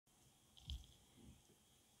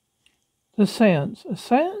The seance. A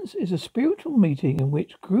seance is a spiritual meeting in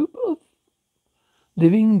which a group of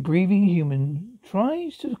living, breathing human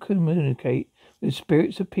tries to communicate with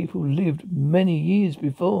spirits of people who lived many years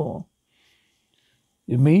before.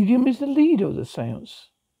 The medium is the leader of the seance.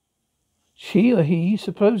 She or he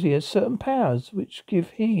supposedly has certain powers which give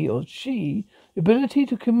he or she the ability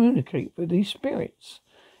to communicate with these spirits.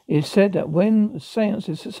 It is said that when the seance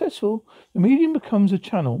is successful, the medium becomes a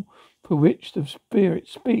channel for which the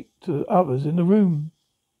spirits speak to others in the room.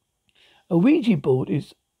 A Ouija board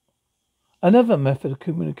is another method of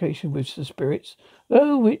communication with the spirits,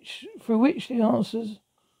 through which the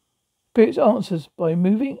spirits answers by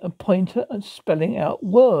moving a pointer and spelling out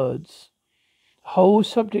words. The whole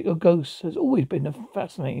subject of ghosts has always been a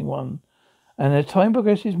fascinating one, and as time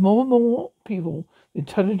progresses, more and more people,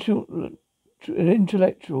 intellectual,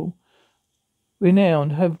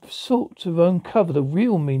 renowned, have sought to uncover the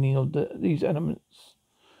real meaning of these elements.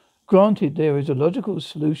 Granted, there is a logical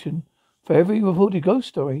solution for every reported ghost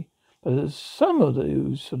story, but some of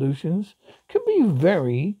those solutions can be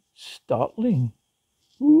very startling.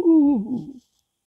 Ooh.